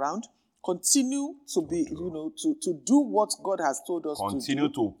our ground. Continue to be, you know, to do what God has told us to do. Continue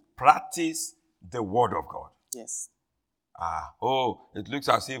to practice the word of God. Yes. It looks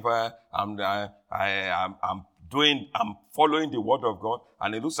as if I'm following the word of God,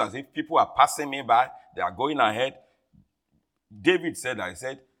 and it looks as if people are passing me by. They are going ahead. David said,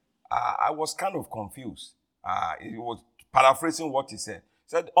 I was kind of confused. He was paraphrasing what he said.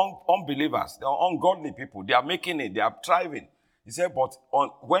 He said, unbelievers, they are ungodly people. They are making it. They are thriving. He said, but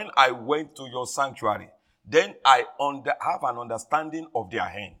when I went to your sanctuary, then I have an understanding of their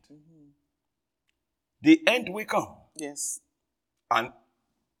end. The end will come. Yes. And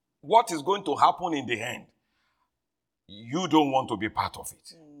what is going to happen in the end, you don't want to be part of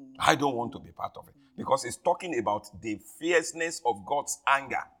it. I don't want to be part of it. Because it's talking about the fierceness of God's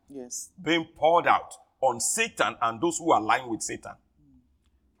anger being poured out on Satan and those who align with Satan.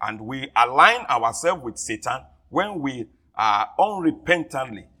 And we align ourselves with Satan when we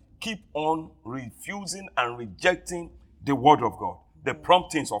unrepentantly keep on refusing and rejecting the word of God, the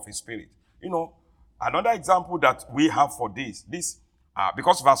promptings of his spirit. You know, another example that we have for this,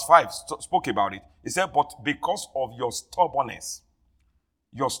 because verse 5 spoke about it, it said, but because of your stubbornness,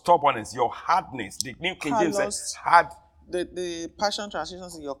 your hardness, the New King James says hard. The Passion Translation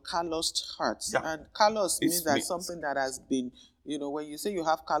says your calloused heart. And callous means that something that has been, you know, when you say you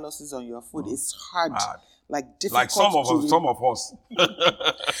have calluses on your foot, it's hard. Like difficult, like some of us.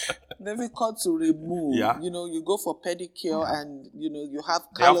 Difficult to remove. You know, you go for pedicure and you know you have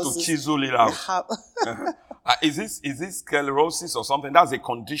calluses. They have to chisel it out. Is this sclerosis or something? That's a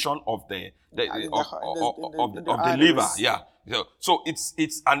condition of the liver. Yeah. So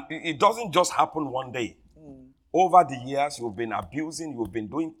it's and it doesn't just happen one day. Over the years, you've been abusing, you've been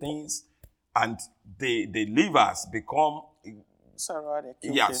doing things, and the livers become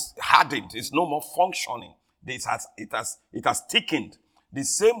hardened. It's no more functioning. It has thickened. The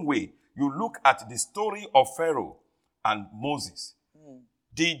same way you look at the story of Pharaoh and Moses.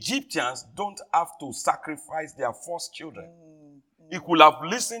 The Egyptians don't have to sacrifice their first children. He could have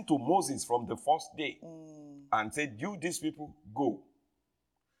listened to Moses from the first day and said, you, these people, go.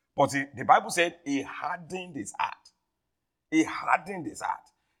 But the Bible said he hardened his heart. He hardened his heart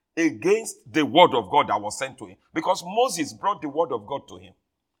against the word of God that was sent to him. Because Moses brought the word of God to him.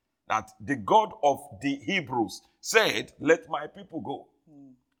 That the God of the Hebrews said, let my people go.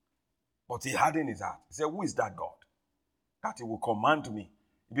 But he hardened his heart. He said, who is that God? That he will command me.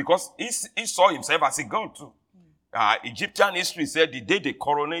 Because he saw himself as a God too. Egyptian history said the day they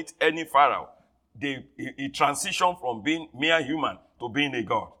coronate any pharaoh, he transitioned from being mere human to being a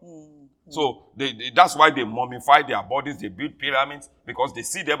god. So that's why they mummify their bodies, they build pyramids, because they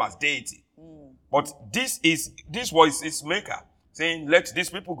see them as deity. But this was his maker, saying, let these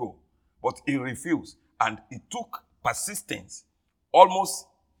people go. But he refused. And it took persistence, almost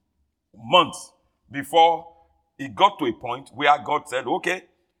months, before it got to a point where God said, okay,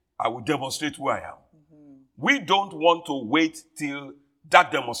 I will demonstrate who I am. We don't want to wait till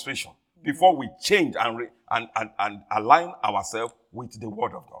that demonstration before we change and align ourselves with the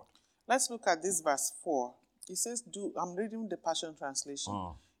word of God. Let's look at this verse 4. It says, I'm reading the Passion Translation.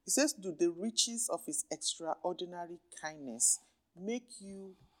 It says, do the riches of his extraordinary kindness make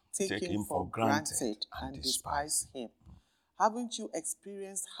you take him for granted and despise him? Haven't you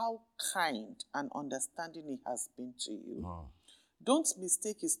experienced how kind and understanding he has been to you? Don't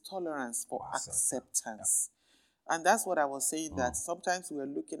mistake his tolerance for acceptance. And that's what I was saying, that sometimes we're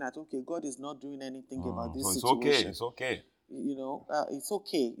looking at, okay, God is not doing anything about this situation. It's okay. You know, it's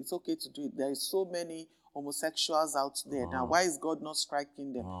okay. It's okay to do it. There is so many homosexuals out there. Now, why is God not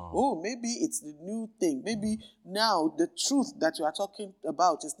striking them? Oh, maybe it's the new thing. Maybe now the truth that you are talking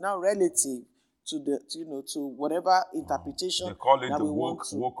about is now relative to to whatever interpretation. They call it the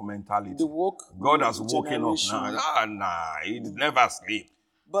woke mentality. The woke God has woken up now. He never sleep.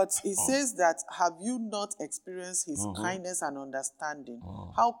 But he says that, have you not experienced his kindness and understanding?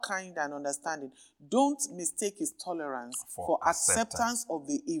 How kind and understanding. Don't mistake his tolerance for acceptance of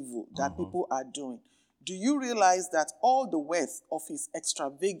the evil that people are doing. Do you realize that all the wealth of his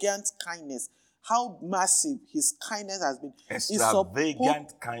extravagant kindness, how massive his kindness has been,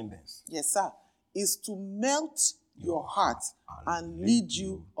 extravagant kindness, yes, sir, is to melt your heart and lead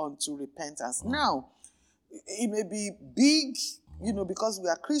you unto repentance. Now, it may be big, because we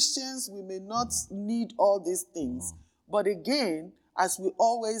are Christians, we may not need all these things. But again, as we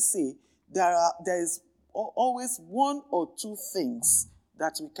always say, there is always one or two things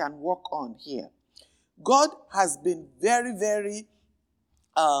that we can work on here. God has been very, very,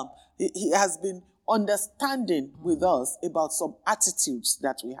 he has been understanding with us about some attitudes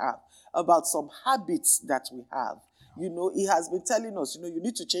that we have, about some habits that we have. He has been telling us, you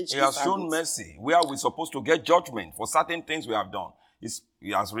need to change. He has shown mercy where we're supposed to get judgment for certain things we have done.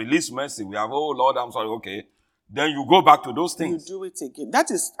 He has released mercy. We have, oh Lord, I'm sorry, okay. Then you go back to those things. You do it again. That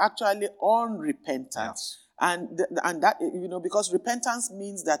is actually unrepentant. Yes. And that, because repentance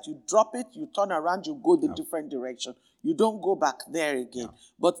means that you drop it, you turn around, you go the different direction. You don't go back there again.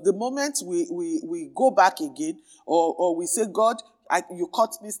 But the moment we go back again, or we say, God, you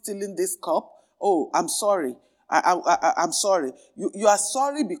caught me stealing this cup. Oh, I'm sorry. I'm sorry. You are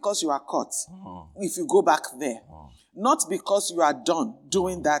sorry because you are caught. If you go back there. Not because you are done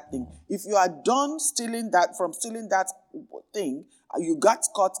doing that thing. If you are done stealing that thing, you got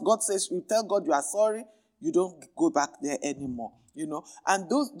caught, God says, you tell God you are sorry, you don't go back there anymore. And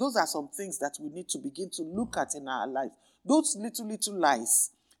those are some things that we need to begin to look at in our life. Those little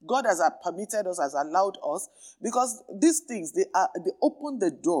lies. God has permitted us, has allowed us, because these things, they open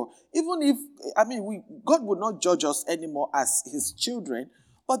the door. Even if, God will not judge us anymore as his children,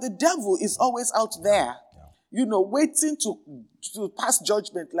 but the devil is always out there, waiting to pass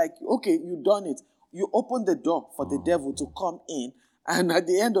judgment like, okay, you've done it. You open the door for the devil to come in, and at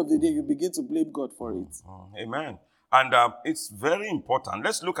the end of the day, you begin to blame God for it. Amen. And it's very important.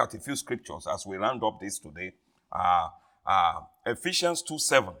 Let's look at a few scriptures as we round up this today. Ephesians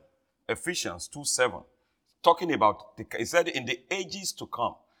 2:7. Ephesians 2:7. Talking about, he said, in the ages to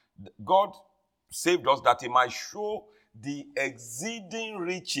come, God saved us that he might show the exceeding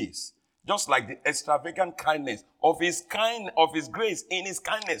riches, just like the extravagant kindness of his grace in his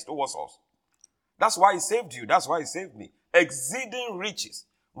kindness towards us. That's why he saved you. That's why he saved me. Exceeding riches.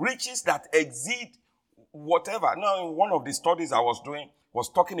 Riches that exceed whatever. Now, in one of the studies I was doing was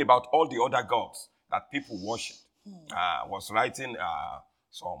talking about all the other gods that people worship. Was writing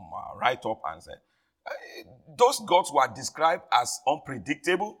some write-up and said, those gods were described as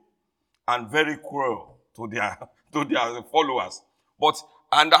unpredictable and very cruel to their followers.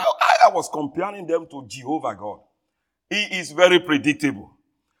 And I was comparing them to Jehovah God. He is very predictable.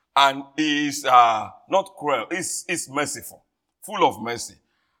 And he is not cruel. He's merciful. Full of mercy.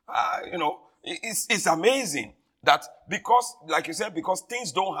 It's amazing that because, like you said, because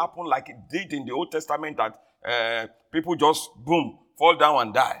things don't happen like it did in the Old Testament, that people just, boom, fall down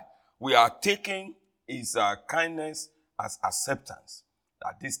and die. We are taking his kindness as acceptance,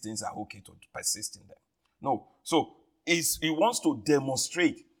 that these things are okay to persist in them. No. So he wants to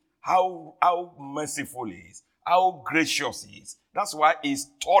demonstrate how merciful he is, how gracious he is. That's why he's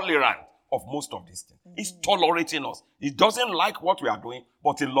tolerant of most of these things. He's tolerating us. He doesn't like what we are doing,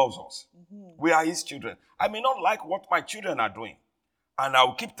 but he loves us. We are his children. I may not like what my children are doing. And I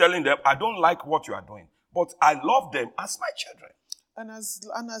will keep telling them, I don't like what you are doing. But I love them as my children. And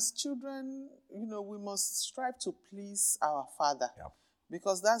as children, we must strive to please our Father. Yep.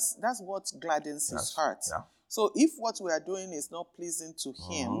 Because that's what gladdens his heart. Yeah. So if what we are doing is not pleasing to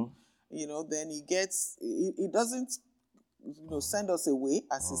him, then he doesn't, send us away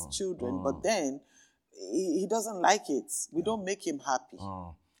as his children, but then he doesn't like it. We don't make him happy.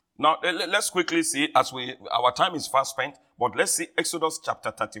 Now, let's quickly see, our time is fast spent, but let's see Exodus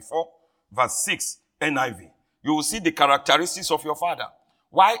chapter 34, verse 6, NIV. You will see the characteristics of your father.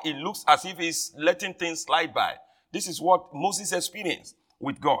 Why it looks as if he's letting things slide by. This is what Moses experienced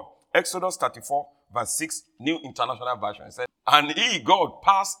with God. Exodus 34, verse 6, New International Version. It says, and he, God,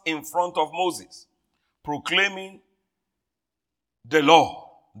 passed in front of Moses, proclaiming the Lord,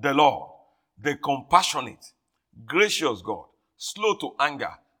 the compassionate, gracious God, slow to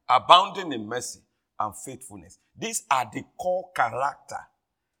anger, abounding in mercy and faithfulness. These are the core character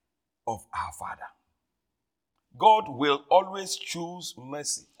of our Father. God will always choose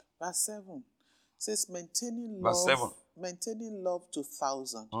mercy. Verse 7 says, maintaining love to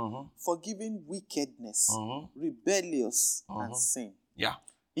thousands, forgiving wickedness, rebellious, and sin. Yeah,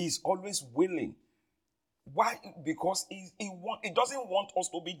 he's always willing. Why? Because he doesn't want us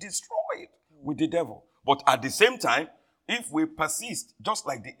to be destroyed with the devil. But at the same time, if we persist, just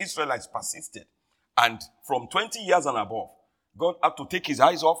like the Israelites persisted, and from 20 years and above, God had to take his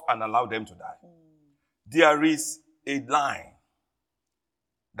eyes off and allow them to die. there is a line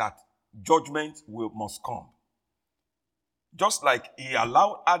that judgment must come. Just like he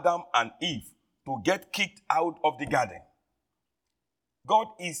allowed Adam and Eve to get kicked out of the garden. God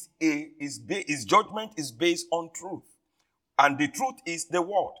his judgment is based on truth. And the truth is the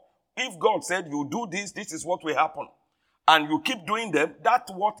word. If God said you do this, this is what will happen. And you keep doing them,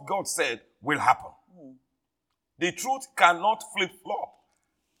 that's what God said will happen. The truth cannot flip-flop.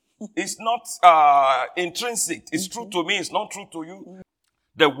 It's not intrinsic. It's true to me, it's not true to you.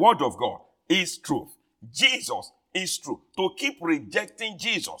 The word of God is truth. Jesus is true. To keep rejecting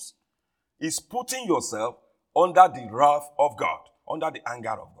Jesus is putting yourself under the wrath of God, under the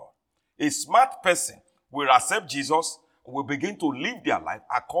anger of God. A smart person will accept Jesus, will begin to live their life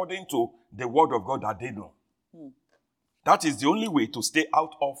according to the word of God that they know. That is the only way to stay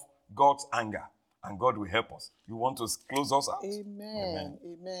out of God's anger. And God will help us. You want to close us out? Amen.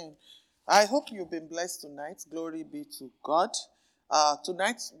 Amen. I hope you've been blessed tonight. Glory be to God.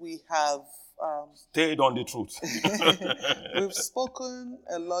 Tonight we have stayed on the truth. We've spoken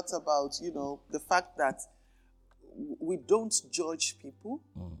a lot about, the fact that we don't judge people,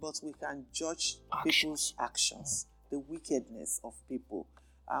 but we can judge people's actions, the wickedness of people.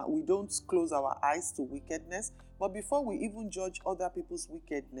 We don't close our eyes to wickedness, but before we even judge other people's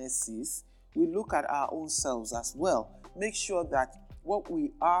wickednesses, we look at our own selves as well. Make sure that what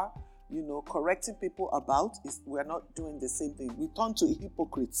we are, correcting people about is we're not doing the same thing. We turn to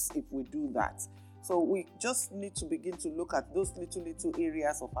hypocrites if we do that. So we just need to begin to look at those little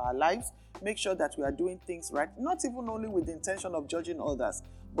areas of our lives, make sure that we are doing things right, not even only with the intention of judging others,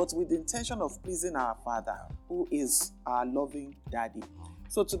 but with the intention of pleasing our Father, who is our loving Daddy.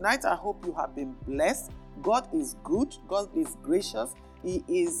 So tonight, I hope you have been blessed. God is good. God is gracious. He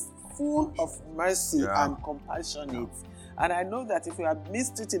is full of mercy and compassionate. And I know that if you have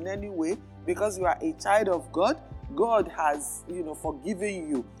missed it in any way, because you are a child of God, God has, forgiven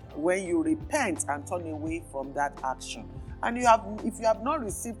you when you repent and turn away from that action. And if you have not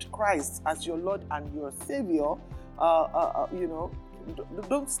received Christ as your Lord and your Savior,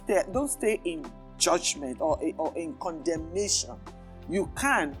 don't stay in judgment or in condemnation. You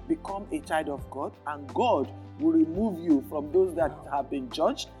can become a child of God, and God will remove you from those that have been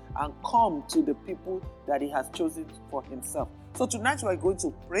judged and come to the people that He has chosen for Himself. So tonight we are going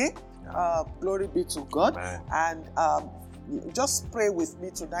to pray. Glory be to God. Amen. And just pray with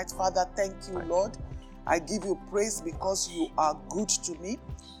me tonight. Father, thank you, Lord. I give you praise because you are good to me.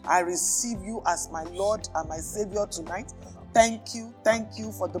 I receive you as my Lord and my Savior tonight. Thank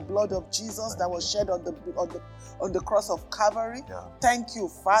you for the blood of Jesus that was shed on the cross of Calvary. Thank you,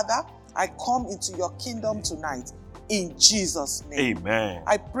 Father. I come into your kingdom tonight in Jesus' name. Amen.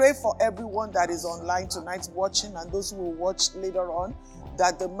 I pray for everyone that is online tonight watching and those who will watch later on,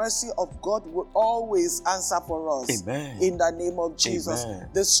 that the mercy of God will always answer for us. Amen. In the name of Jesus. Amen.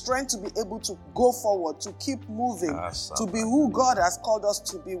 The strength to be able to go forward, to keep moving, to be who God has called us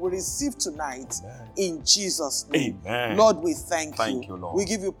to be, we receive tonight. Amen. In Jesus' name. Amen. Lord, we thank you. Thank you, Lord. We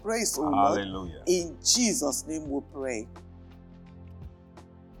give you praise, O Hallelujah. Lord. In Jesus' name we pray.